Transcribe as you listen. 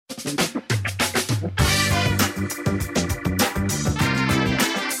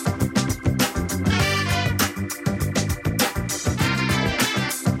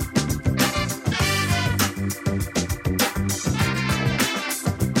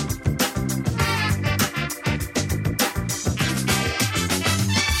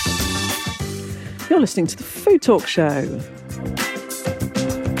You're listening to the Food Talk Show.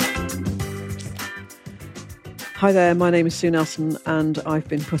 Hi there, my name is Sue Nelson and I've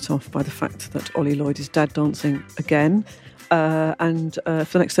been put off by the fact that Ollie Lloyd is dad dancing again. And for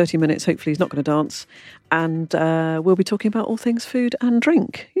the next 30 minutes, hopefully he's not going to dance. And we'll be talking about all things food and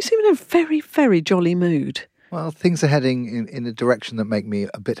drink. You seem in a very, very jolly mood. Well, things are heading in a direction that make me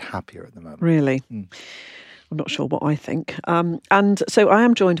a bit happier at the moment. Really? I'm not sure what I think. And so I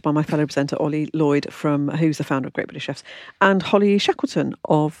am joined by my fellow presenter, Ollie Lloyd, who's the founder of Great British Chefs, and Holly Shackleton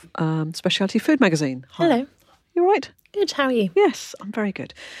of Specialty Food Magazine. Hi. Hello. You all right? Good, how are you? Yes, I'm very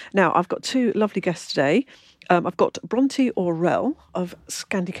good. Now, I've got two lovely guests today. I've got Bronte Aurell of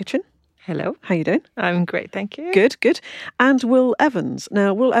ScandiKitchen. Hello. How you doing? I'm great, thank you. Good, good. And Will Evans.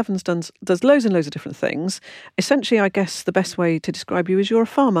 Now, Will Evans does loads and loads of different things. Essentially, I guess the best way to describe you is you're a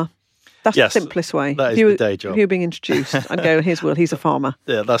farmer. That's the simplest way. That is the day job. If you were being introduced, I'd go, here's Will, he's a farmer.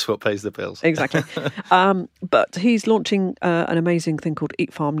 Yeah, that's what pays the bills. Exactly. But he's launching an amazing thing called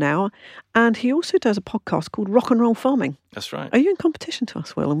Eat Farm Now. And he also does a podcast called Rock and Roll Farming. That's right. Are you in competition to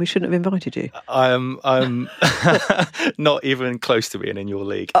us, Will? And we shouldn't have invited you. I'm not even close to being in your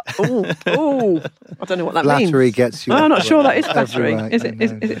league. I don't know what that means. Flattery gets you. I'm not sure that is flattery. Everywhere.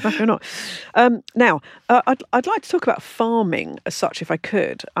 Is it flattery or not? Now, I'd like to talk about farming as such, if I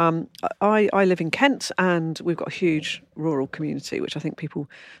could. I live in Kent, and we've got a huge rural community, which I think people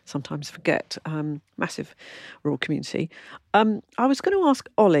sometimes forget. Massive rural community. I was going to ask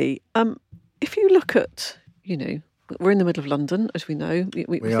Ollie, if you look at, we're in the middle of London, as we know.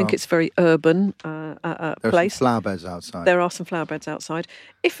 We think it's a very urban place. There are some flower beds outside. There are some flower beds outside.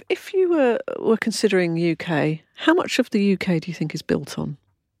 If you were considering UK, how much of the UK do you think is built on?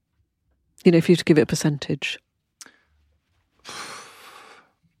 If you were to give it a percentage.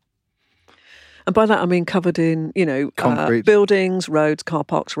 And by that I mean covered in, concrete. Buildings, roads, car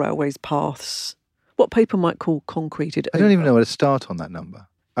parks, railways, paths. What people might call concreted. I don't even know where to start on that number.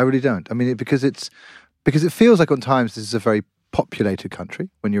 I really don't. I mean, because it feels like on times this is a very populated country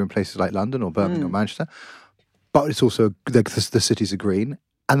when you're in places like London or Birmingham or Manchester. But it's also, the cities are green.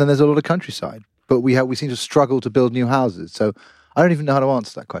 And then there's a lot of countryside. But we seem to struggle to build new houses. So I don't even know how to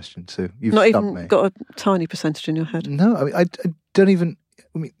answer that question. So you've not stumped even me. Got a tiny percentage in your head? No, I mean, I don't even,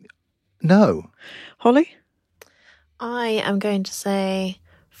 no. Holly? I am going to say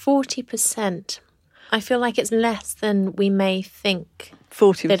 40%. I feel like it's less than we may think.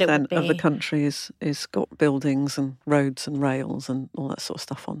 40% of the country is got buildings and roads and rails and all that sort of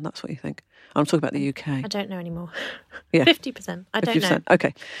stuff on. That's what you think. I'm talking about the UK. I don't know anymore. Yeah. 50%. I don't 50%. know.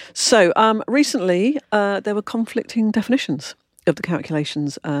 Okay. So recently there were conflicting definitions of the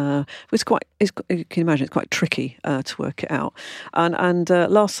calculations. You can imagine it's quite tricky to work it out. And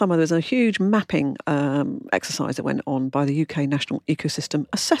last summer there was a huge mapping exercise that went on by the UK National Ecosystem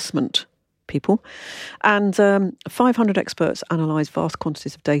Assessment people. And 500 experts analysed vast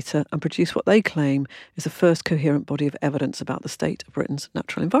quantities of data and produced what they claim is the first coherent body of evidence about the state of Britain's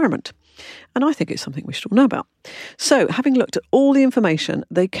natural environment. And I think it's something we should all know about. So, having looked at all the information,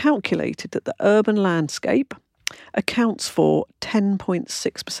 they calculated that the urban landscape accounts for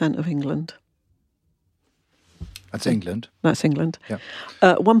 10.6% of England. That's England. That's England. Yeah.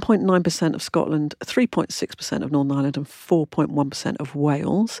 1.9% of Scotland, 3.6% of Northern Ireland and 4.1% of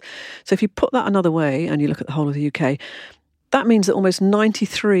Wales. So if you put that another way and you look at the whole of the UK, that means that almost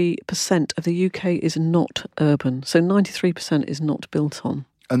 93% of the UK is not urban. So 93% is not built on.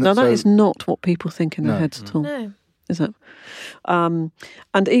 And now, that is not what people think in their heads at all. No. Is it? And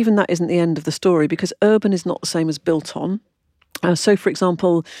even that isn't the end of the story, because urban is not the same as built on. So, for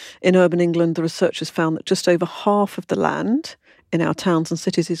example, in urban England, the researchers found that just over half of the land in our towns and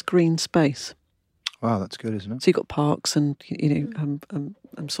cities is green space. Wow, that's good, isn't it? So you've got parks and,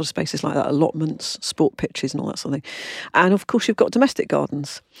 sort of spaces like that, allotments, sport pitches and all that sort of thing. And, of course, you've got domestic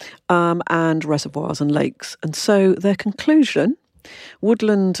gardens and reservoirs and lakes. And so their conclusion,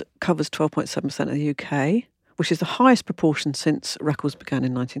 woodland covers 12.7% of the UK, which is the highest proportion since records began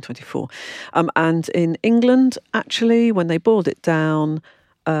in 1924. And in England, actually, when they boiled it down,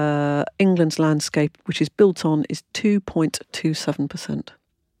 England's landscape, which is built on, is 2.27%.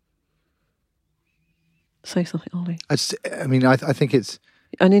 Say something, Ollie. I think it's...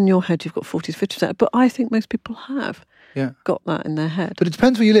 And in your head, you've got 40 to 50%, but I think most people have got that in their head. But it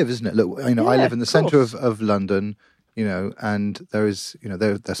depends where you live, isn't it? Look, I live in the centre of London, and there is,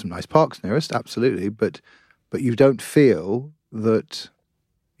 there's some nice parks nearest, absolutely, but but you don't feel that,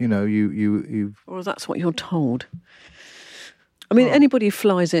 you. Or that's what you're told. I mean, anybody who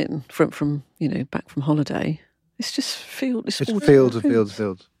flies in from back from holiday, it's just It's fields and fields,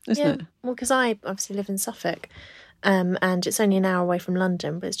 isn't it? Well, because I obviously live in Suffolk, and it's only an hour away from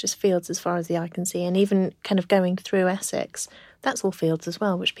London, but it's just fields as far as the eye can see. And even kind of going through Essex, that's all fields as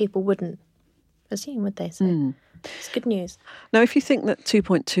well, which people wouldn't assume, would they? So it's good news. Now, if you think that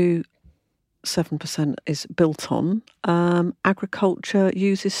 2.27% is built on, agriculture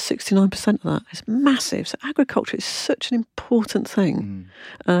uses 69% of that. It's massive. So agriculture is such an important thing.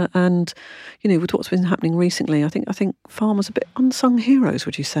 And, with what's been happening recently, I think farmers are a bit unsung heroes,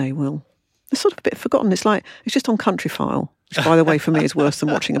 would you say, Will? They're sort of a bit forgotten. It's just on Country File, which, by the way, for me is worse than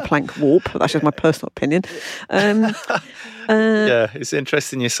watching a plank warp. But that's just my personal opinion. It's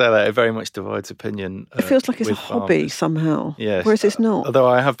interesting you say that. It very much divides opinion. It feels like it's a hobby somehow. Yes. Whereas it's not. Although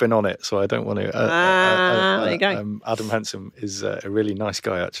I have been on it, so I don't want to. There you go. Adam Hansen is a really nice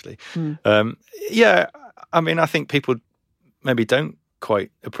guy, actually. I mean, I think people maybe don't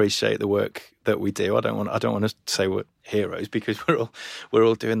quite appreciate the work that we do. I don't want to say we're heroes, because we're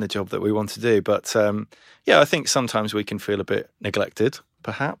all doing the job that we want to do. But I think sometimes we can feel a bit neglected,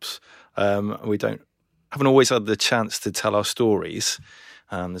 perhaps. We haven't always had the chance to tell our stories.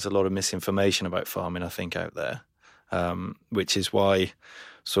 There's a lot of misinformation about farming, I think, out there, which is why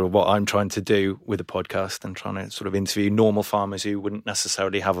sort of what I'm trying to do with the podcast and trying to sort of interview normal farmers who wouldn't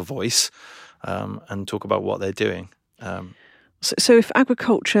necessarily have a voice, and talk about what they're doing. So if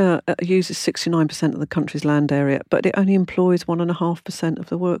agriculture uses 69% of the country's land area, but it only employs 1.5% of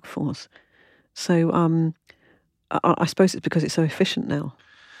the workforce, so I suppose it's because it's so efficient now,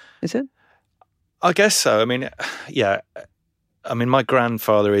 is it? I guess so. I mean, my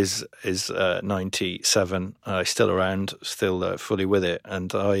grandfather is 97, still around, still fully with it,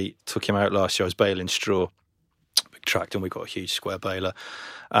 and I took him out last year. I was baling straw, big tractor, and we got a huge square baler.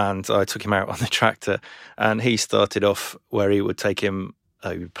 And I took him out on the tractor, and he started off where he would take him,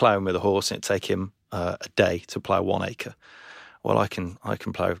 he would plough him with a horse, and it'd take him a day to plough 1 acre. Well, I can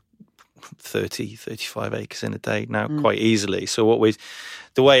plough 30, 35 acres in a day now quite easily. So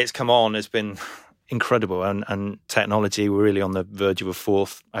the way it's come on has been incredible, and technology, we're really on the verge of a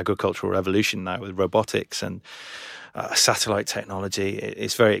fourth agricultural revolution now with robotics and satellite technology.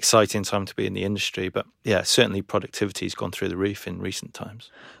 It's very exciting time to be in the industry, but certainly productivity has gone through the roof in recent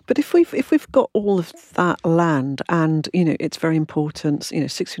times. But if we've got all of that land, and it's very important,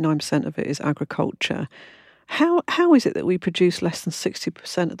 69% of it is agriculture, how is it that we produce less than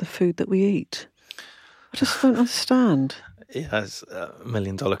 60% of the food that we eat? I just don't understand. Yeah, it's $1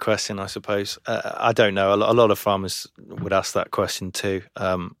 million question, I suppose. I don't know. A lot of farmers would ask that question too.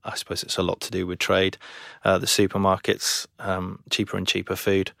 I suppose it's a lot to do with trade. The supermarkets, cheaper and cheaper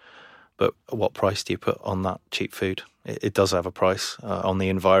food. But what price do you put on that cheap food? It does have a price on the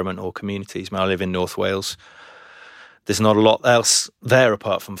environment or communities. I live in North Wales. There's not a lot else there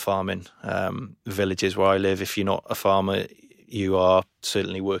apart from farming. Villages where I live, if you're not a farmer, you are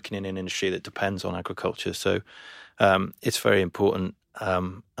certainly working in an industry that depends on agriculture. So it's very important,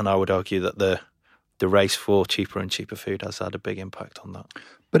 and I would argue that the race for cheaper and cheaper food has had a big impact on that.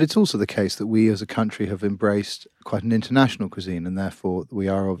 But it's also the case that we as a country have embraced quite an international cuisine, and therefore we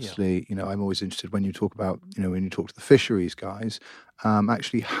are obviously, I'm always interested when you talk about, when you talk to the fisheries guys,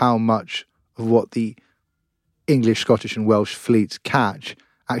 actually how much of what the English, Scottish and Welsh fleets catch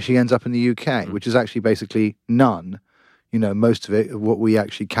actually ends up in the UK, which is actually basically none. Most of it, what we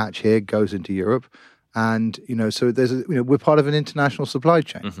actually catch here goes into Europe. And, so there's we're part of an international supply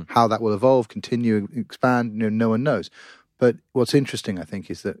chain. Mm-hmm. How that will evolve, continue, expand, no one knows. But what's interesting, I think,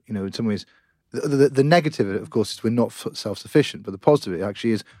 is that, in some ways, the negative of it, of course, is we're not self-sufficient. But the positive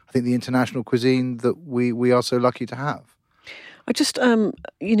actually is, I think, the international cuisine that we are so lucky to have. I just, I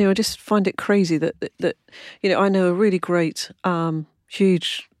just find it crazy that I know a really great,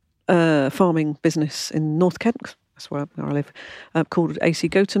 huge farming business in North Kent. That's where I live, called AC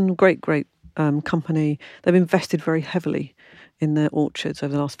Goaton. Great company. They've invested very heavily in their orchards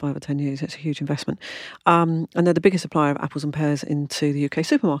over the last 5 or 10 years. It's a huge investment. And they're the biggest supplier of apples and pears into the UK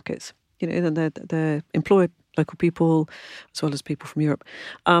supermarkets. And they employ local people as well as people from Europe.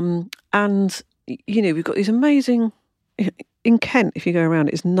 And we've got these amazing... In Kent, if you go around,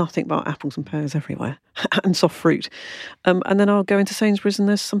 it's nothing but apples and pears everywhere and soft fruit. And then I'll go into Sainsbury's and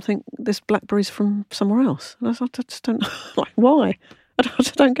there's blackberries from somewhere else. And I just don't, why? I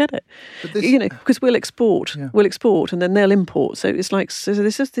just don't get it. Because we'll export, and then they'll import. So it's like, so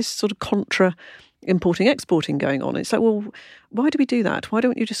there's this sort of contra importing, exporting going on. It's like, well, why do we do that? Why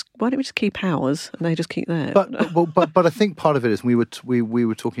don't we just keep ours and they just keep theirs? But I think part of it is, we were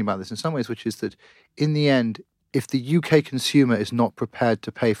talking about this in some ways, which is that in the end, if the UK consumer is not prepared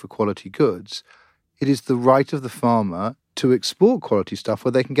to pay for quality goods, it is the right of the farmer to export quality stuff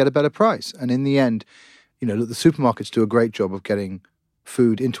where they can get a better price. And in the end, look, the supermarkets do a great job of getting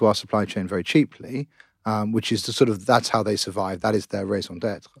food into our supply chain very cheaply, which is that's how they survive. That is their raison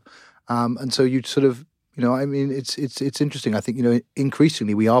d'etre. And so you sort of, it's interesting. I think,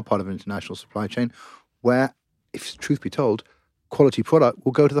 increasingly we are part of an international supply chain where, if truth be told, quality product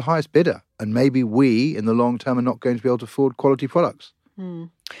will go to the highest bidder. And maybe we, in the long term, are not going to be able to afford quality products.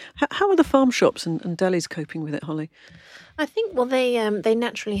 How are the farm shops and delis coping with it, Holly? I think, well, they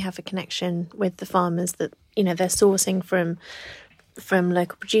naturally have a connection with the farmers that, they're sourcing from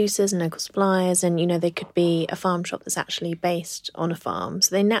local producers and local suppliers, and, they could be a farm shop that's actually based on a farm.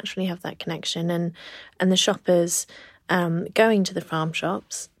 So they naturally have that connection, and the shoppers going to the farm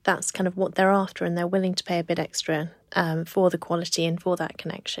shops, that's kind of what they're after, and they're willing to pay a bit extra for the quality and for that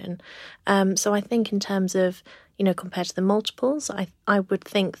connection. So I think in terms of, compared to the multiples, I would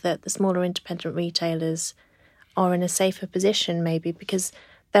think that the smaller independent retailers are in a safer position maybe because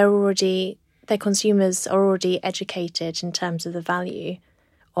their consumers are already educated in terms of the value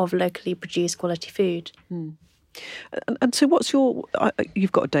of locally produced quality food. And so what's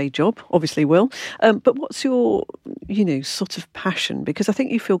you've got a day job, obviously, Will, but what's your, sort of passion? Because I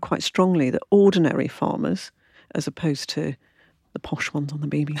think you feel quite strongly that ordinary farmers, as opposed to the posh ones on the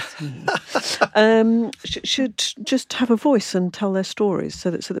BBC, should just have a voice and tell their stories so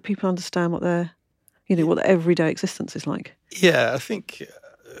that people understand what their everyday existence is like. Yeah, I think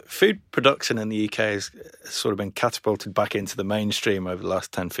food production in the UK has sort of been catapulted back into the mainstream over the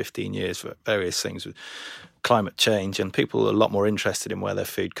last 10, 15 years for various things with climate change, and people are a lot more interested in where their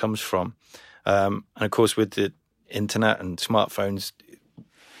food comes from. And of course, with the internet and smartphones,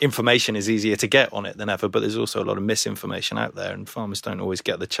 information is easier to get on it than ever, but there's also a lot of misinformation out there, and farmers don't always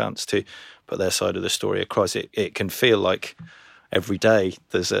get the chance to put their side of the story across. It can feel like every day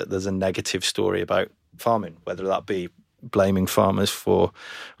there's a negative story about farming, whether that be blaming farmers for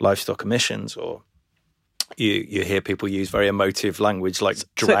livestock emissions, or you hear people use very emotive language like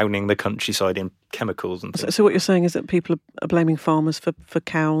drowning the countryside in chemicals and things. So what you're saying is that people are blaming farmers for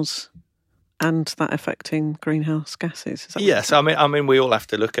cows and that affecting greenhouse gases? Yes, I mean we all have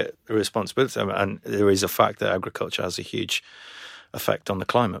to look at the responsibility, and there is a fact that agriculture has a huge effect on the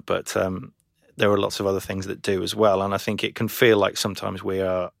climate, but there are lots of other things that do as well, and I think it can feel like sometimes we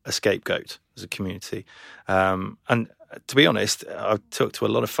are a scapegoat as a community. And to be honest, I've talked to a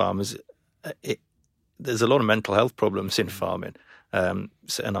lot of farmers. There's a lot of mental health problems in farming, and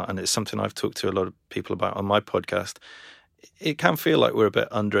it's something I've talked to a lot of people about on my podcast. It can feel like we're a bit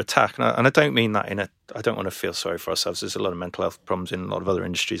under attack, and I don't mean that I don't want to feel sorry for ourselves. There's a lot of mental health problems in a lot of other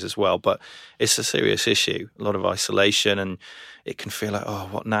industries as well, but it's a serious issue. A lot of isolation, and it can feel like, oh,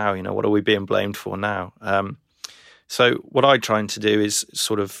 what now? What are we being blamed for now? So what I'm trying to do is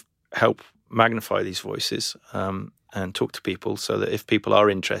sort of help magnify these voices and talk to people, so that if people are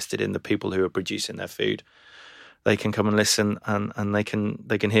interested in the people who are producing their food, they can come and listen, and they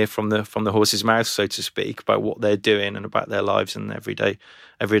can hear from the horse's mouth, so to speak, about what they're doing and about their lives and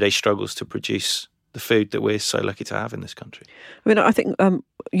everyday struggles to produce the food that we're so lucky to have in this country. I mean, I think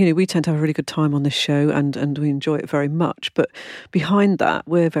we tend to have a really good time on this show, and we enjoy it very much. But behind that,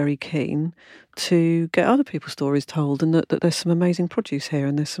 we're very keen to get other people's stories told, and that there's some amazing produce here,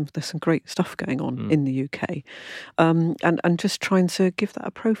 and there's some great stuff going on in the UK, and just trying to give that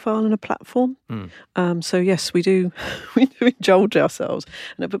a profile and a platform. So yes, we do indulge ourselves,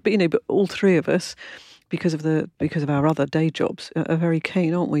 but all three of us, because of our other day jobs, are very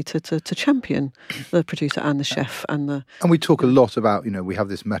keen, aren't we, to champion the producer and the chef and we talk a lot about, we have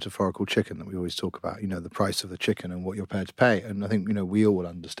this metaphorical chicken that we always talk about, the price of the chicken and what you're prepared to pay. And I think, we all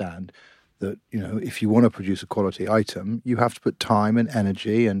understand that, if you want to produce a quality item, you have to put time and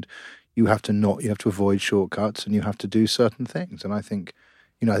energy, and you have to avoid shortcuts, and you have to do certain things. And I think,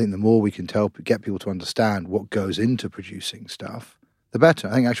 I think the more we can get people to understand what goes into producing stuff, the better.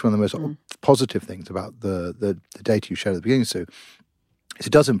 I think actually one of the most positive things about the data you shared at the beginning, Sue, is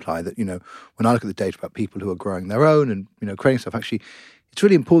it does imply that, when I look at the data about people who are growing their own and, creating stuff, actually, it's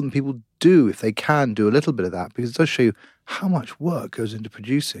really important people do, if they can, do a little bit of that, because it does show you how much work goes into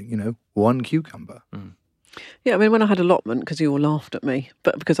producing, one cucumber. Yeah, I mean, when I had allotment, because you all laughed at me,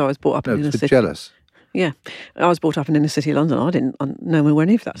 but because I was brought up in inner city. Jealous. Yeah, I was brought up in inner city London. I didn't know where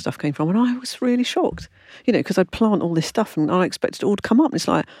any of that stuff came from, and I was really shocked, because I'd plant all this stuff and I expected it all to come up, and it's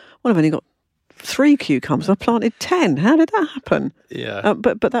like, well, I've only got 3 cucumbers. I planted 10. How did that happen? Yeah,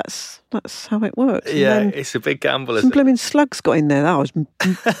 but that's how it works. Yeah, it's a big gamble. Some blooming slugs got in there. I was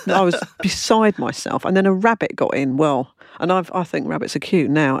beside myself, and then a rabbit got in. Well, And I think rabbits are cute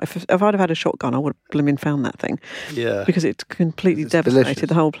now. If I'd have had a shotgun, I would have blooming found that thing. Yeah. Because it completely It's devastated delicious.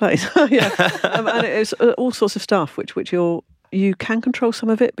 the whole place. Yeah. And it's all sorts of stuff which you can control some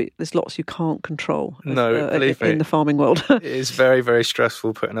of it, but there's lots you can't control. No, believe me. In the farming world. It is very, very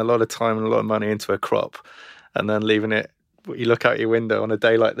stressful putting a lot of time and a lot of money into a crop and then leaving it. You look out your window on a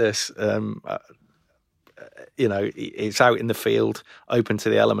day like this, it's out in the field, open to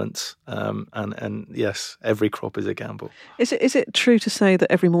the elements. And yes, every crop is a gamble. Is it true to say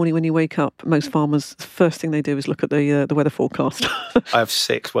that every morning when you wake up, most farmers, the first thing they do is look at the weather forecast? I have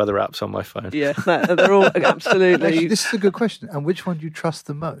 6 weather apps on my phone. Yeah, they're all absolutely. Actually, this is a good question. And which one do you trust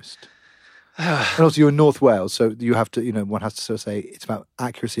the most? And also, you're in North Wales, so you have to, one has to sort of say it's about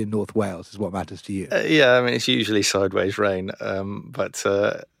accuracy in North Wales is what matters to you. It's usually sideways rain, but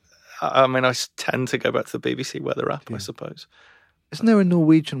I tend to go back to the BBC weather app, I suppose. Isn't there a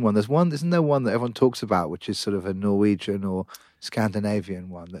Norwegian one? Isn't there one that everyone talks about, which is sort of a Norwegian or Scandinavian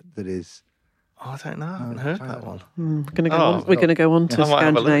one that is? Oh, I don't know. I haven't heard that one. We're going to go on to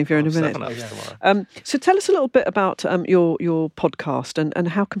Scandinavia in a minute. So tell us a little bit about your podcast and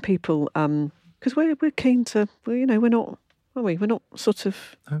how can people? Because we're keen to. We're not. Are we? We're not sort of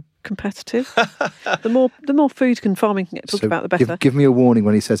competitive. The more food farming can talk about, the better. Give me a warning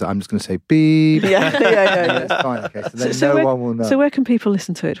when he says it. I'm just going to say beep. Yeah. That's fine. Okay, so then no one will know. So where can people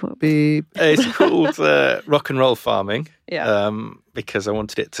listen to it? Beep. It's called Rock and Roll Farming. Yeah. Because I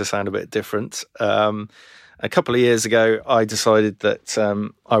wanted it to sound a bit different. A couple of years ago, I decided that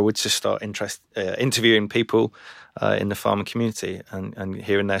I would just start interviewing people in the farming community and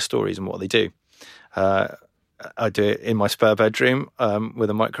hearing their stories and what they do. I do it in my spare bedroom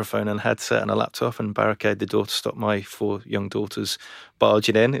with a microphone and headset and a laptop and barricade the door to stop my 4 young daughters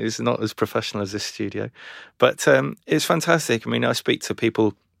barging in. It's not as professional as this studio. But it's fantastic. I speak to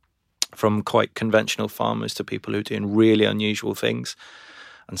people from quite conventional farmers to people who are doing really unusual things.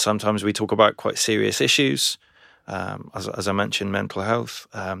 And sometimes we talk about quite serious issues. As I mentioned, mental health.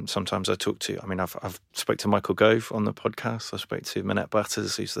 Sometimes I talk to, I've spoke to Michael Gove on the podcast. I spoke to Minette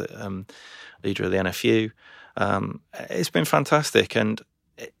Batters, who's the leader of the NFU. It's been fantastic. And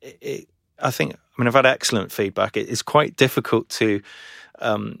I've had excellent feedback. It's quite difficult to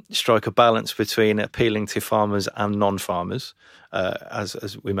strike a balance between appealing to farmers and non-farmers.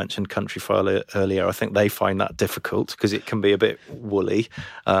 As we mentioned Countryfile earlier, I think they find that difficult because it can be a bit woolly.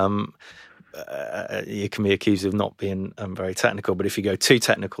 You can be accused of not being very technical, but if you go too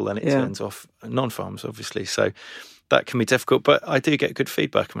technical, then it turns off non-farmers, obviously. So that can be difficult, but I do get good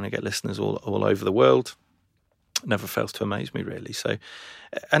feedback. I get listeners all over the world. It never fails to amaze me, really. So,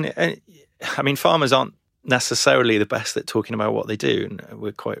 and farmers aren't necessarily the best at talking about what they do, and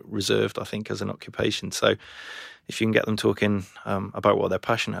we're quite reserved, I think, as an occupation. So if you can get them talking about what they're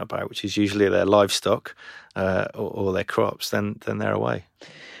passionate about, which is usually their livestock or their crops, then they're away.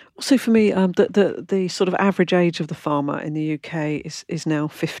 Also, for me, the sort of average age of the farmer in the UK is now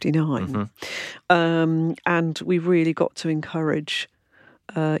 59, and we've really got to encourage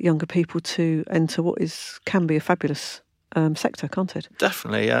younger people to enter what can be a fabulous sector, can't it?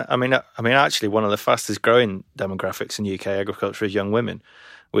 Definitely, yeah. Actually, one of the fastest growing demographics in UK agriculture is young women,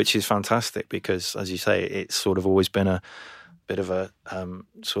 which is fantastic because, as you say, it's sort of always been a bit of a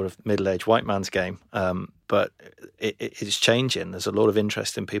sort of middle-aged white man's game, but it's changing. There's a lot of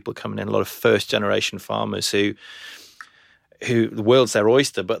interest in people coming in, a lot of first-generation farmers who the world's their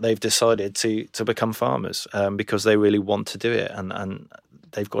oyster, but they've decided to become farmers because they really want to do it and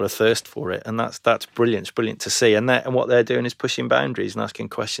they've got a thirst for it, and that's brilliant. It's brilliant to see, and what they're doing is pushing boundaries and asking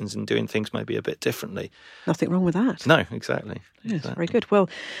questions and doing things maybe a bit differently. Nothing wrong with that. No, exactly. Yes, exactly. Very good. Well,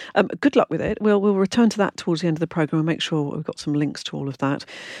 good luck with it. We'll return to that towards the end of the programme and make sure we've got some links to all of that.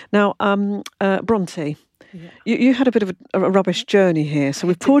 Now, Bronte, you had a bit of a rubbish journey here, so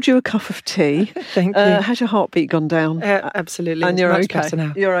we've poured you a cup of tea. Thank you. Has your heartbeat gone down? Absolutely. And you're much okay. better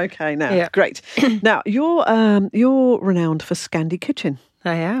now. You're okay now. Yeah. Great. Now, you're renowned for ScandiKitchen.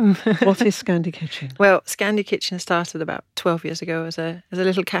 I am. What is ScandiKitchen? Well, ScandiKitchen started about 12 years ago as a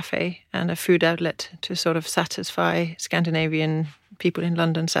little cafe and a food outlet to sort of satisfy Scandinavian people in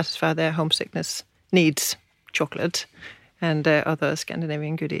London, satisfy their homesickness needs, chocolate and other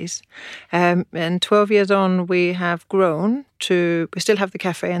Scandinavian goodies. And 12 years on, we have grown we still have the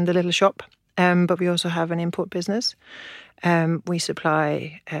cafe and the little shop, but we also have an import business. We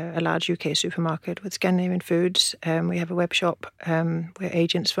supply a large UK supermarket with Scandinavian foods. We have a web shop. We're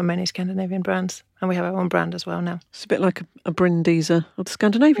agents for many Scandinavian brands, and we have our own brand as well now. It's a bit like a Brindisa of the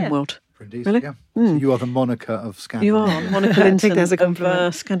Scandinavian world. Brindisa, really? Yeah. So you are the Monica of Scandinavia. You are Monica Linton I think there's a compliment.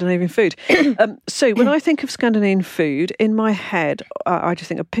 of Scandinavian food. So when I think of Scandinavian food, in my head, I just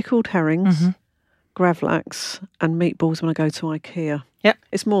think of pickled herrings, gravlax, and meatballs when I go to Ikea. Yeah.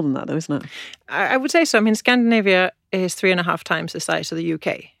 It's more than that, though, isn't it? I would say so. I mean, Scandinavia is 3.5 times the size of the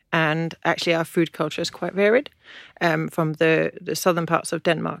UK. And actually, our food culture is quite varied. From the southern parts of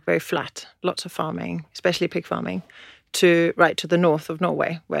Denmark, very flat, lots of farming, especially pig farming, to right to the north of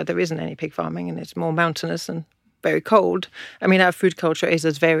Norway, where there isn't any pig farming and it's more mountainous and very cold. I mean, our food culture is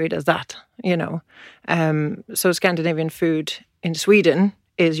as varied as that, you know. So Scandinavian food in Sweden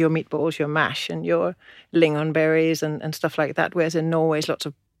is your meatballs, your mash, and your lingonberries and stuff like that. Whereas in Norway, it's lots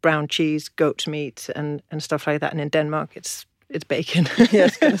of brown cheese, goat meat, and stuff like that. And in Denmark, it's bacon. Yeah, I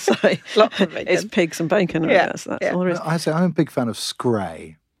was going to say. Lots of bacon. It's pigs and bacon. Right? Yeah, That's yeah. all there is. I say I'm a big fan of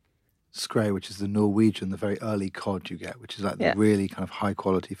skrei. Skrei, which is the Norwegian, the very early cod you get, which is like the really kind of high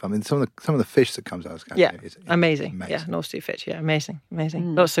quality. I mean, some of the fish that comes out of Scandinavia is amazing. Yeah, North Sea fish. Yeah, amazing.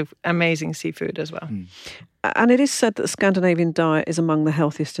 Lots of amazing seafood as well. And it is said that the Scandinavian diet is among the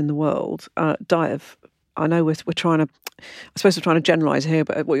healthiest in the world. I know we're trying to, I suppose we're trying to generalise here,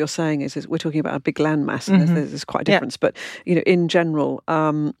 but what you're saying is we're talking about a big landmass, and there's quite a difference. But you know, in general,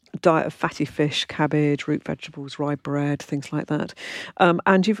 diet of fatty fish, cabbage, root vegetables, rye bread, things like that.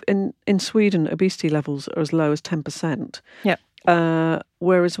 And you've in Sweden, obesity levels are as low as 10%. Yeah.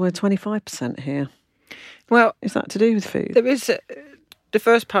 Whereas we're 25% here. Well, is that to do with food? There is. The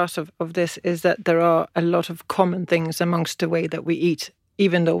first part of this is that there are a lot of common things amongst the way that we eat,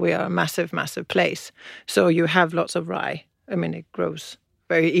 even though we are a massive, massive place. So you have lots of rye. I mean, it grows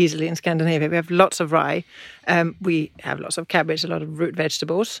very easily in Scandinavia. We have lots of rye. We have lots of cabbage, a lot of root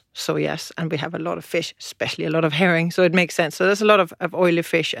vegetables. So yes, and we have a lot of fish, especially a lot of herring. So it makes sense. So there's a lot of oily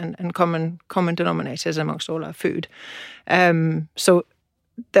fish and common denominators amongst all our food. So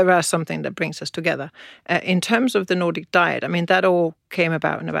there are something that brings us together. In terms of the Nordic diet, I mean, that all came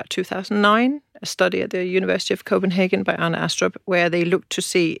about in about 2009, a study at the University of Copenhagen by Anna Astrup, where they looked to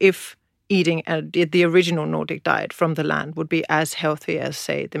see if eating the original Nordic diet from the land would be as healthy as,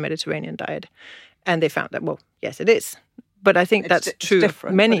 say, the Mediterranean diet. And they found that, well, yes, it is. But I think that's true of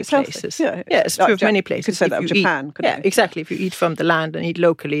many places. Yeah, it's true of many places. You could say that of Japan, couldn't you? Exactly. If you eat from the land and eat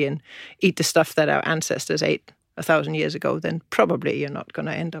locally and eat the stuff that our ancestors ate 1,000 years ago, then probably you're not going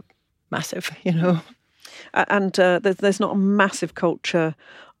to end up massive, you know. And there's not a massive culture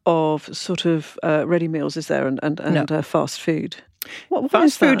of sort of ready meals, is there, and fast food? What fast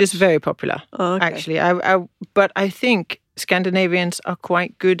is food that? is very popular, actually. But I think Scandinavians are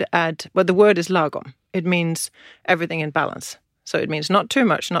quite good at, well, the word is lagom. It means everything in balance. So it means not too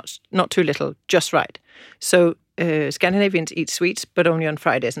much, not too little, just right. So Scandinavians eat sweets, but only on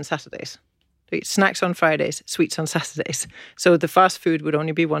Fridays and Saturdays. They eat snacks on Fridays, sweets on Saturdays. So the fast food would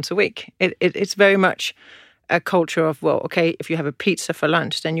only be once a week. It's very much a culture of, well, okay, if you have a pizza for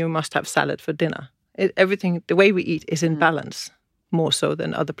lunch, then you must have salad for dinner. Everything, the way we eat is in balance, more so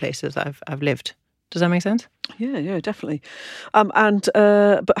than other places I've lived. Does that make sense? Yeah, definitely.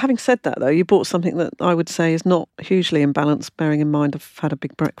 But having said that, though, you bought something that I would say is not hugely imbalanced, bearing in mind I've had a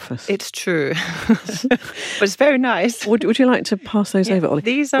big breakfast. It's true. But it's very nice. Would you like to pass those over, Ollie?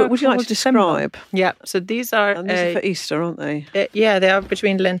 These are. Would you like to describe? Yeah, so these are... And these are for Easter, aren't they? Yeah, they are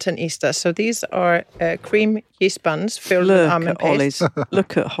between Lent and Easter. So these are cream yeast buns filled with almond paste.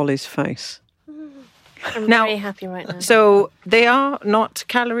 Look at Holly's face. I'm Now, very happy right now. So they are not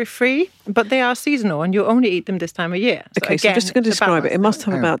calorie-free, but they are seasonal, and you only eat them this time of year. So Okay, so just going to describe it. It must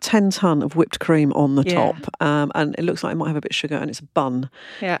have about 10 tonne of whipped cream on the Yeah. top, and it looks like it might have a bit of sugar, and it's a bun.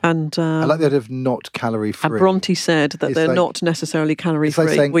 Yeah. And I like the idea of not calorie free. and Bronte said that It's they're like- not necessarily calorie it's like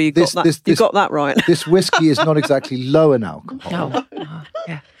free. saying Well, you this- got that right. This whiskey is not exactly low in alcohol. No.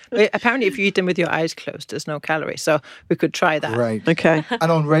 Yeah. But apparently, if you eat them with your eyes closed, there's no calories. So we could try that. Right. Okay. And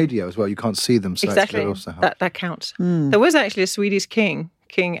on radio as well, you can't see them, so Exactly. it also helps. That counts. There was actually a Swedish king,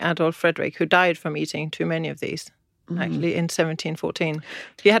 King Adolf Fredrik, who died from eating too many of these. Actually, in 1714,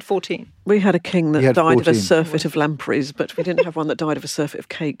 he had 14. We had a king that He had died of a 14. surfeit of lampreys, but we didn't have one that died of a surfeit of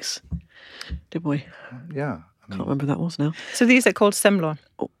cakes, did we? Yeah. Can't remember who that was now. So these are called semlor.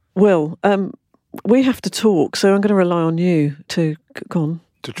 Well, we have to talk, so I'm going to rely on you to go on.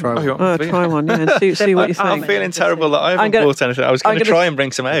 To try. Oh, you want me to Try one, yeah, and see what you I'm think. feeling terrible that I haven't bought anything. I was going to try and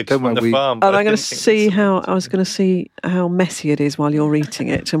bring some eggs Don't from worry, the farm. but And I I'm going to didn't think see this- I was going to see how messy it is while you're eating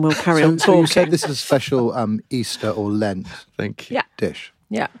it, and we'll carry on So you talking. said this is a special Easter or Lent Thank you. Yeah. dish.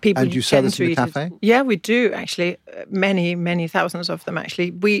 Yeah, people And you sell tend this to in the eat it. cafe? Yeah, we do actually. Many thousands of them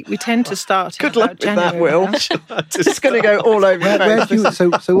actually. We tend to start. Good in luck about with that, January Will. now. It's going to go all over your Where face. do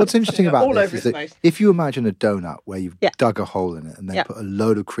you, so what's interesting about all this over is his that face. if you imagine a donut where you've Yeah. dug a hole in it and then Yeah. put a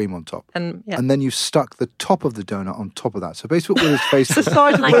load of cream on top, And yeah. and then you've stuck the top of the donut on top of that. So basically what Will's face It's the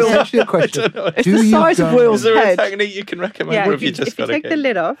size of Like Will's. a- actually a question. It's Do the you size of go- Will's Is there a head. technique you can recommend? Yeah, or if have you you just got take to the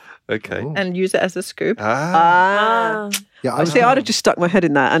lid off Okay. Oh. and use it as a scoop. Ah. Yeah, I see. I'd have just stuck my head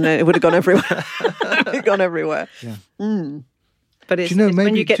in that, and it would have gone everywhere. It'd gone everywhere. But it's, you know, it's when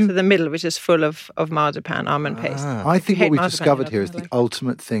maybe you get do- to the middle, which is full of marzipan, almond paste. I think hate what we've marzipan, discovered you here don't is the like it.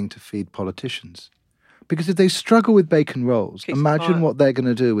 ultimate thing to feed politicians. Because if they struggle with bacon rolls, Keeps imagine quiet. what they're going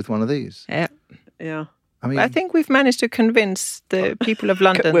to do with one of these. Yeah. Yeah. I mean, I think we've managed to convince the people of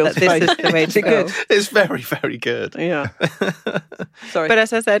London Will's that this face. is the way Is to it go. good? It's very, very good. Yeah. Sorry. But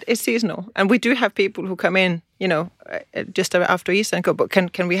as I said, it's seasonal, and we do have people who come in, just after Easter and go, "But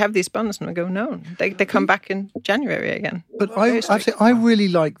can we have these buns?" And we go, "No." They come back in January again. But I really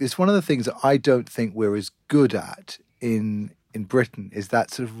like this. One of the things that I don't think we're as good at in Britain is that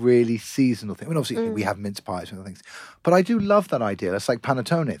sort of really seasonal thing. I mean, obviously we have mince pies and other things, but I do love that idea. It's like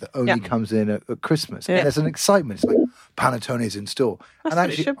panettone that only comes in at Christmas. Yeah. And there's an excitement. It's like panettone's in store. That's and what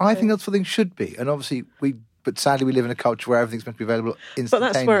it actually, should I be. think that's what things should be. And obviously, but sadly, we live in a culture where everything's meant to be available But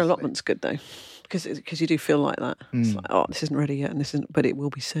instantaneously. that's where allotment's good, though, because you do feel like that. It's like, oh, this isn't ready yet, and this isn't, but it will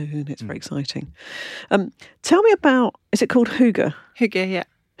be soon. It's very exciting. Tell me about. Is it called hygge? Hygge, yeah.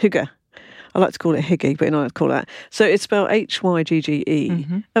 Hygge. I like to call it hygge, but I don't like to call it that. So it's spelled Hygge.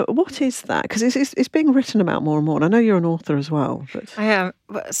 What is that? Because it's being written about more and more. And I know you're an author as well. But I am.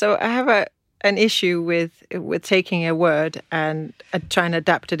 So I have an issue with taking a word and trying to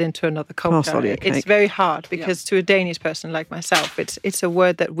adapt it into another culture. Ollie a cake. It's very hard because to a Danish person like myself, it's a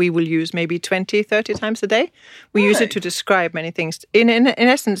word that we will use maybe 20, 30 times a day. We use it to describe many things. In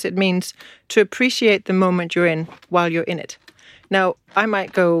essence, it means to appreciate the moment you're in while you're in it. Now, I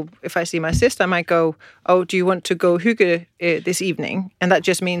might go, if I see my sister, I might go, "Oh, do you want to go hygge this evening?" And that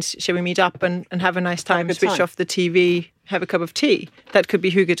just means, shall we meet up and have a nice time, good switch time. off the TV, have a cup of tea? That could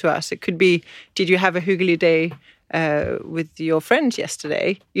be hygge to us. It could be, did you have a hyggelig day with your friends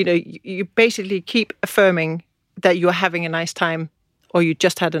yesterday? You basically keep affirming that you're having a nice time or you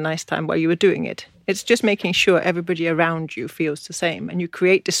just had a nice time while you were doing it. It's just making sure everybody around you feels the same. And you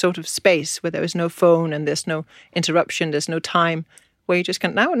create this sort of space where there is no phone and there's no interruption, there's no time, where you just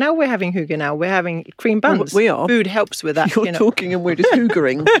can, now we're having hygge now, we're having cream buns. we are. Food helps with that. you're talking and we're just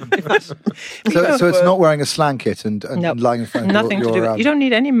hoogering. So it's not wearing a slanket and No. lying in front of Nothing to your do with it. You don't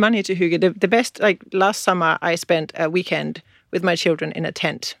need any money to hygge. The best, like last summer, I spent a weekend with my children in a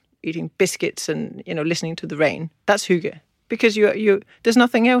tent, eating biscuits and, listening to the rain. That's hygge. Because you there's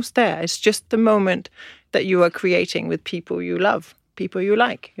nothing else there. It's just the moment that you are creating with people you love, people you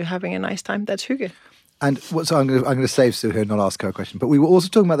like. You're having a nice time. That's hygge. And so I'm going to save Sue here and not ask her a question. But we were also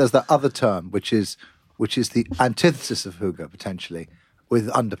talking about there's that other term, which is the antithesis of hygge, potentially, with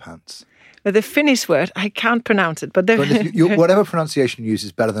underpants. But the Finnish word, I can't pronounce it. But But whatever pronunciation you use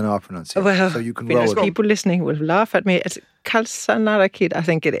is better than our pronunciation. So you can roll Finnish with it. people listening will laugh at me. It's kalsanarakid, I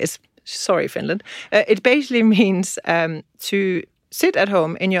think it is. Sorry, Finland. It basically means to sit at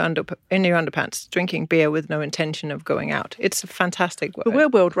home in your underpants, drinking beer with no intention of going out. It's a fantastic word. But we're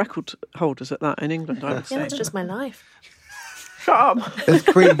world record holders at that in England, I would say. Yeah, that's just my life. Shut up. There's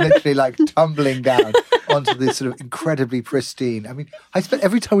cream literally like tumbling down onto this sort of incredibly pristine. I mean, I spent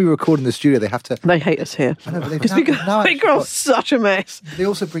every time we record in the studio, they have to. They hate us here. I know, but they've Because now we actually got got- such a mess. They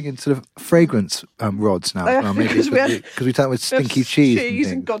also bring in sort of fragrance rods now. as well. Maybe Because because we talk with stinky cheese. Cheese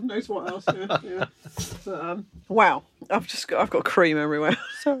and and God knows what else. Yeah. But, wow, I've got cream everywhere.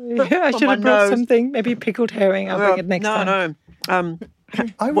 Sorry. I On should my have brought nose. something. Maybe pickled herring. I'll bring it next time. No.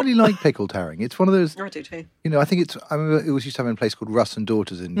 I really like pickled herring. It's one of those. I do too. I think it's. I remember it was used to have in a place called Russ and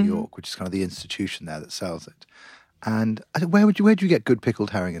Daughters in New York, which is kind of the institution there that sells it. And I said, where do you get good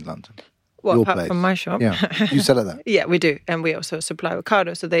pickled herring in London? Well, Your apart place. from my shop. Yeah, you sell it there. Yeah, we do. And we also supply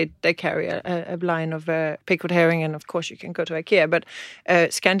avocado. So they carry a line of pickled herring. And of course, you can go to Ikea. But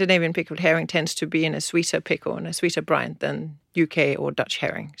Scandinavian pickled herring tends to be in a sweeter pickle and a sweeter brine than UK or Dutch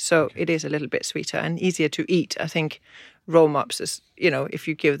herring. So it is a little bit sweeter and easier to eat. I think roll mops is, if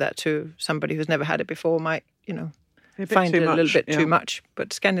you give that to somebody who's never had it before, might, find it a little bit too much.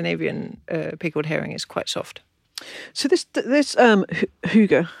 But Scandinavian pickled herring is quite soft. So this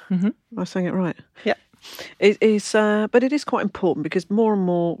hygge, am I saying it right? Yeah. It is, but it is quite important because more and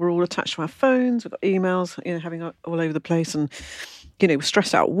more we're all attached to our phones. We've got emails, having all over the place, and we're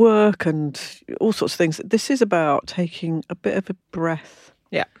stressed out at work and all sorts of things. This is about taking a bit of a breath.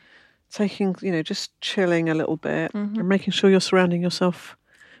 Yeah. Taking, just chilling a little bit and making sure you're surrounding yourself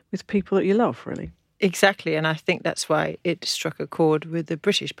with people that you love, really. Exactly, and I think that's why it struck a chord with the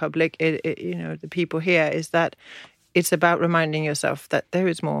British public. The people here is that it's about reminding yourself that there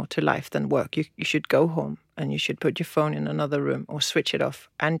is more to life than work. You should go home and you should put your phone in another room or switch it off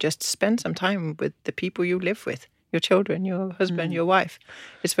and just spend some time with the people you live with, your children, your husband, your wife.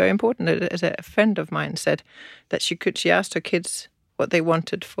 It's very important. As a friend of mine said that she asked her kids what they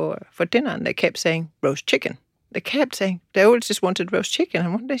wanted for dinner, and they kept saying roast chicken. They always just wanted roast chicken,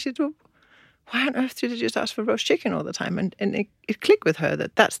 and one day she said, well, why on earth did they just ask for roast chicken all the time? And it clicked with her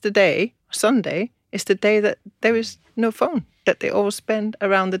that that's the day, Sunday, is the day that there is no phone, that they all spend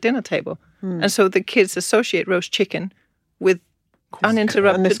around the dinner table. And so the kids associate roast chicken with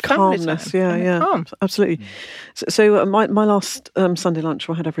uninterrupted and this family calmness. time. Yeah, Calm. absolutely. So my last Sunday lunch,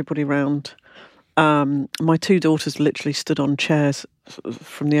 I had everybody round. My 2 daughters literally stood on chairs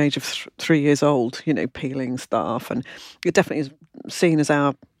from the age of 3 years old, peeling stuff, and it definitely is seen as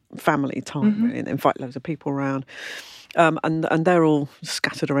our family time, really, and invite loads of people around. And they're all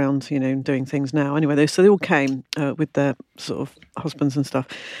scattered around, doing things now. Anyway, so they all came with their sort of husbands and stuff.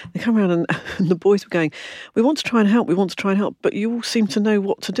 They come around and the boys were going, we want to try and help, but you all seem to know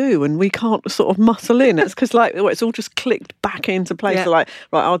what to do and we can't sort of muscle in. It's because it's all just clicked back into place. Yeah. They're like,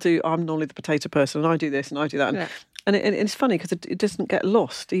 right, I'm normally the potato person and I do this and I do that. Yeah. And it's funny because it doesn't get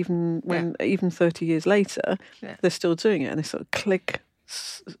lost even 30 years later, they're still doing it and they sort of click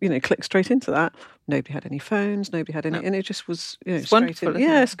straight into that. Nobody had any phones, nobody had any, and it just was, it's straight wonderful, in. isn't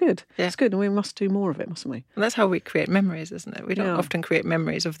Yeah, it? it's good. Yeah. It's good, and we must do more of it, mustn't we? And that's how we create memories, isn't it? We don't often create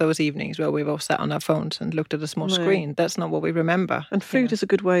memories of those evenings where we've all sat on our phones and looked at a small screen. That's not what we remember. And food is a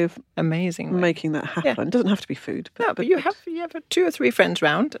good way of amazing making that happen. Yeah. It doesn't have to be food. But you have 2 or 3 friends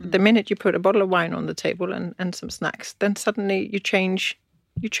round. The minute you put a bottle of wine on the table and some snacks, then suddenly you change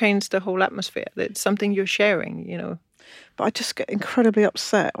the whole atmosphere. It's something you're sharing, But I just get incredibly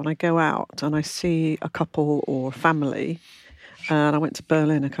upset when I go out and I see a couple or a family. And I went to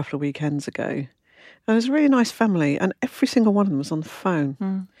Berlin a couple of weekends ago. And it was a really nice family, and every single one of them was on the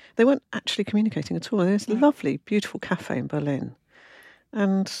phone. They weren't actually communicating at all. And there's a lovely, beautiful cafe in Berlin.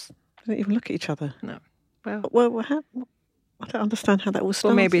 And they didn't even look at each other. No. Well, I don't understand how that was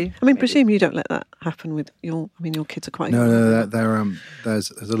started. Well, maybe. Presume you don't let that happen with your kids are quite... No, there's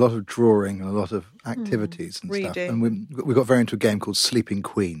a lot of drawing and a lot of activities and stuff. And we got very into a game called Sleeping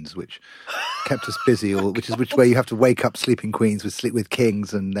Queens, which kept us busy, which where you have to wake up sleeping queens with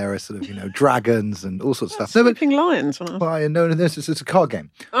kings, and there are sort of, dragons and all sorts of stuff. Sleeping lions. It's a card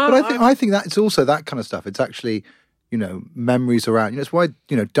game. But I think that it's also that kind of stuff. It's actually, memories around. It's why,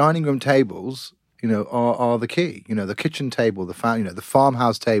 dining room tables... are the key. The kitchen table, the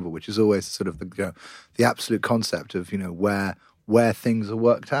farmhouse table, which is always sort of the absolute concept of where things are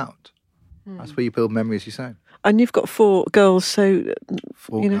worked out. That's where you build memories. You say. And you've got 4 girls, so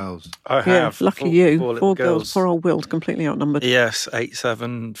 4 girls. I have. Lucky you. 4 girls. Poor old Will's completely outnumbered. Yes, 8,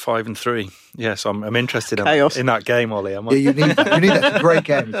 7, 5, and 3. Yes, I'm interested in that game, Ollie. You need that. It's a great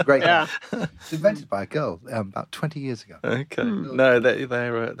game. It's a great game. It's invented by a girl about 20 years ago. Okay. No,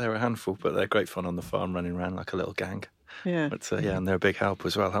 they're a handful, but they're great fun on the farm, running around like a little gang. Yeah. But and they're a big help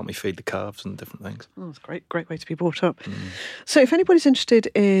as well. Help me feed the calves and different things. Oh, it's a great way to be brought up. So if anybody's interested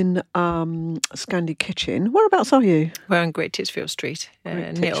in ScandiKitchen, whereabouts are you? We're on Great Titchfield Street,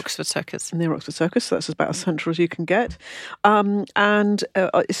 near Oxford Circus. Near Oxford Circus, so that's about as central as you can get. And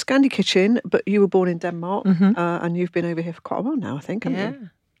it's ScandiKitchen, but you were born in Denmark, and you've been over here for quite a while now, I think, haven't you?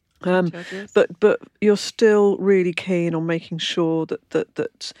 But you're still really keen on making sure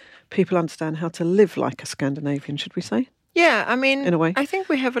that people understand how to live like a Scandinavian, should we say? Yeah, in a way. I think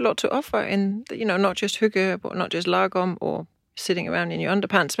we have a lot to offer in, not just hygge, but not just lagom or sitting around in your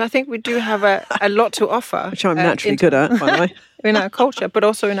underpants. But I think we do have a lot to offer. Which I'm naturally good at, by the way. In our culture, but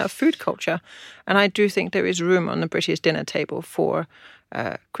also in our food culture. And I do think there is room on the British dinner table for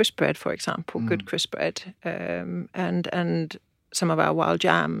crisp bread, for example, good crisp bread, and some of our wild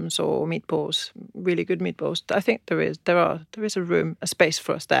jams or meatballs, really good meatballs. I think there is a room, a space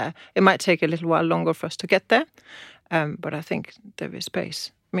for us there. It might take a little while longer for us to get there, but I think there is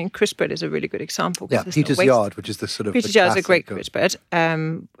space. Crisp bread is a really good example. Yeah, Peter's Yard, which is the sort of... Peter's Yard is a great crisp bread.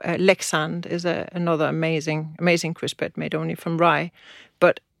 Leksand is another amazing crisp bread made only from rye.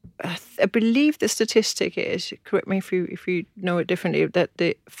 But I believe the statistic is, correct me if you know it differently, that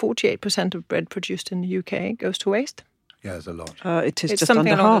the 48% of bread produced in the UK goes to waste. Yeah, there's a lot. It's just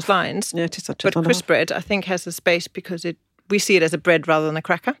something under along half. those lines. Yeah, it is just but under crisp half. bread, I think, has a space because we see it as a bread rather than a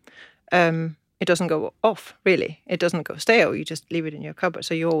cracker. It doesn't go off, really. It doesn't go stale. You just leave it in your cupboard,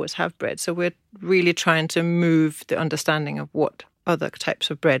 so you always have bread. So we're really trying to move the understanding of what other types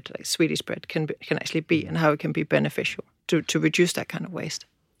of bread, like Swedish bread, can actually be and how it can be beneficial to reduce that kind of waste.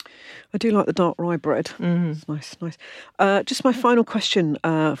 I do like the dark rye bread. It's nice. Just my final question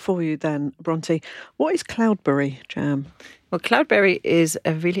for you then, Bronte. What is cloudberry jam? Well, cloudberry is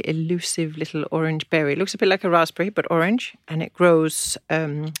a really elusive little orange berry. It looks a bit like a raspberry, but orange, and it grows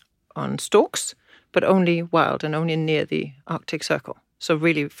on stalks, but only wild and only near the Arctic Circle, so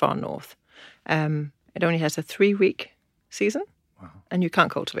really far north. It only has a 3-week season. And you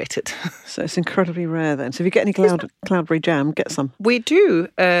can't cultivate it. So it's incredibly rare then. So if you get any cloudberry jam, get some. We do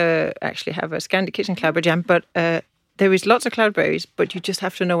actually have a ScandiKitchen cloudberry jam, but there is lots of cloudberries, but you just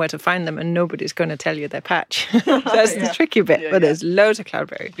have to know where to find them, and nobody's going to tell you their patch. That's the tricky bit. But there's loads of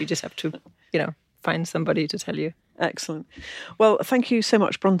cloudberry. You just have to, find somebody to tell you. Excellent. Well, thank you so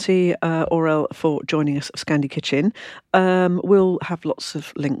much, Bronte, Aurell, for joining us at ScandiKitchen. We'll have lots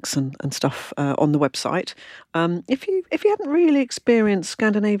of links and stuff on the website. If you haven't really experienced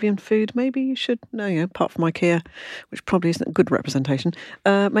Scandinavian food, maybe you should, apart from Ikea, which probably isn't a good representation,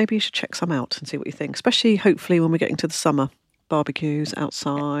 maybe you should check some out and see what you think, especially hopefully when we're getting to the summer. Barbecues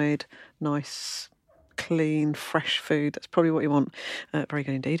outside, nice, clean, fresh food. That's probably what you want. Very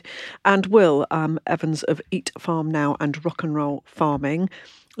good indeed. And Will Evans of Eat Farm Now and Rock and Roll Farming.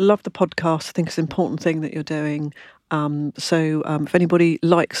 Love the podcast. I think it's an important thing that you're doing. So if anybody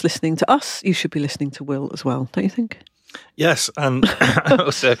likes listening to us, you should be listening to Will as well, don't you think? Yes, and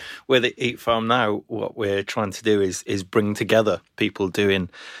also with Eat Farm Now, what we're trying to do is bring together people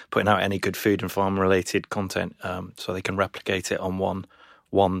putting out any good food and farm related content, so they can replicate it on one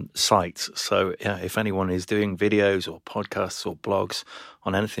site. So if anyone is doing videos or podcasts or blogs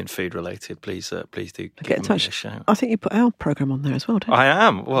on anything food related, please do get in touch. A shout. I think you put our programme on there as well, don't you? I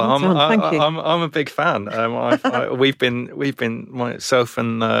am. Well, Thank you. I'm a big fan. We've been myself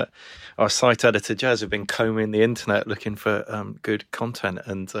and our site editor Jazz have been combing the internet looking for good content,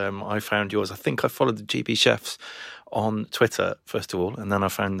 and I found yours. I think I followed the GB Chefs on Twitter first of all, and then I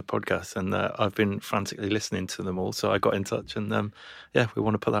found the podcast, and I've been frantically listening to them all. So I got in touch, and we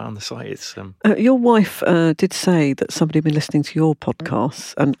want to put that on the site. It's your wife did say that somebody had been listening to your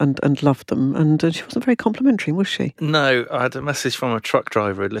podcasts and loved them, and she wasn't very complimentary, was she? No, I had a message from a truck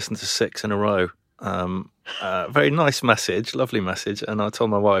driver who'd listened to 6 in a row. Very nice message, lovely message, and I told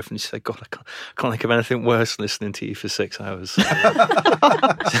my wife, and she said, "God, I can't think of anything worse than listening to you for 6 hours."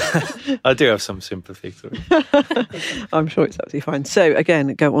 I do have some sympathy for it. I'm sure it's absolutely fine. So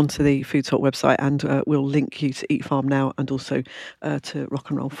again, go onto the Food Talk website, and we'll link you to Eat Farm Now and also to Rock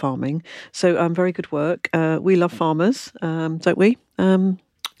and Roll Farming. So very good work. We love farmers, don't we?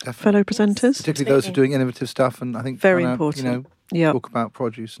 Fellow presenters, particularly those who are doing innovative stuff, and I think very important. Talk about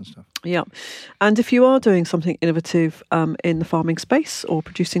produce and stuff. Yeah. And if you are doing something innovative in the farming space or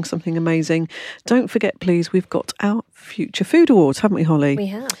producing something amazing, don't forget, please, we've got our Future Food Awards, haven't we, Holly? We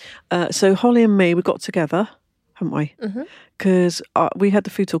have. So Holly and me, we got together, haven't we? Mm-hmm. Because we had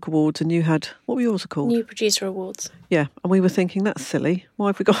the Food Talk Awards, and you had, what were yours called? New Producer Awards. Yeah, and we were thinking, that's silly. Why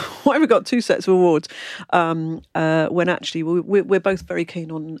have we got 2 sets of awards? When actually we're both very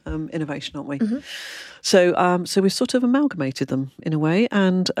keen on innovation, aren't we? Mm-hmm. So we've sort of amalgamated them in a way,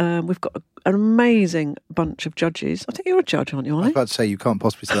 and we've got an amazing bunch of judges. I think you're a judge, aren't you, Ollie? I was about to say, you can't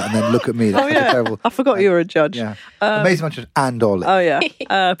possibly say that and then look at me. That's like a terrible... I forgot you were a judge. Yeah. Amazing bunch of and Ollie. Oh,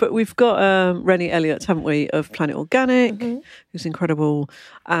 yeah. But we've got Rennie Elliott, haven't we, of Planet Organic, who's incredible,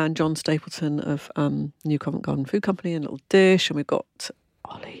 and John Stapleton of New Covent Garden Food Company and Little Dish, and we've got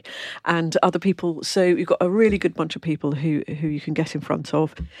Ollie and other people. So you've got a really good bunch of people who you can get in front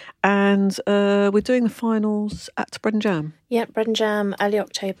of. And we're doing the finals at Bread and Jam. Yeah, Bread and Jam, early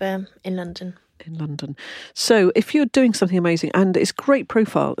October in London. So if you're doing something amazing, and it's great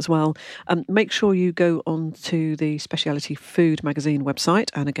profile as well, make sure you go on to the Speciality Food Magazine website,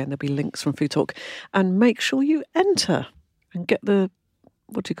 and again there'll be links from Food Talk, and make sure you enter and get the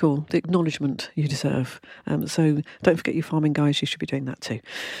the acknowledgement you deserve. So don't forget, you farming guys, you should be doing that too.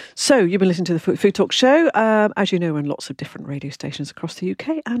 So you've been listening to the Food Talk Show. As you know, we're on lots of different radio stations across the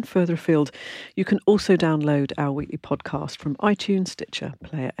UK and further afield. You can also download our weekly podcast from iTunes, Stitcher,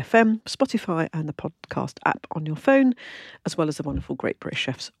 Player FM, Spotify and the podcast app on your phone, as well as the wonderful Great British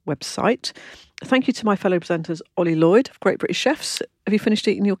Chefs website. Thank you to my fellow presenters, Ollie Lloyd of Great British Chefs. Have you finished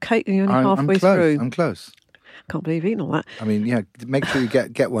eating your cake? You're only halfway through. I'm close. Can't believe you've eaten all that. I mean, yeah, make sure you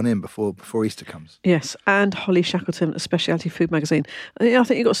get one in before Easter comes. Yes, and Holly Shackleton of Speciality Food Magazine. I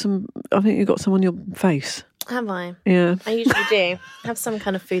think you got some on your face. Have I? Yeah. I usually do. Have some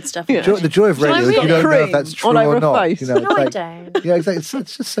kind of food stuff. Yeah. The joy of radio is you don't know if that's true all over or a not. face. You know, No, it's I like, don't. yeah, exactly.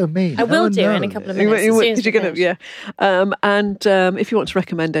 It's just so mean. I will one do in a knows. couple of minutes. As soon as we finish. And if you want to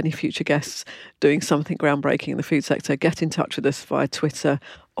recommend any future guests doing something groundbreaking in the food sector, get in touch with us via Twitter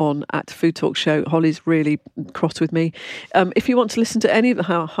on @FoodTalkShow. Holly's really cross with me. If you want to listen to any of the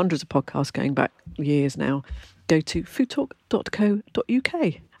hundreds of podcasts going back years now, go to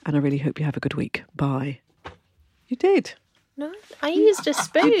foodtalk.co.uk. And I really hope you have a good week. Bye. You did. No, I used a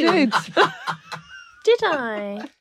spoon. You did. Did I?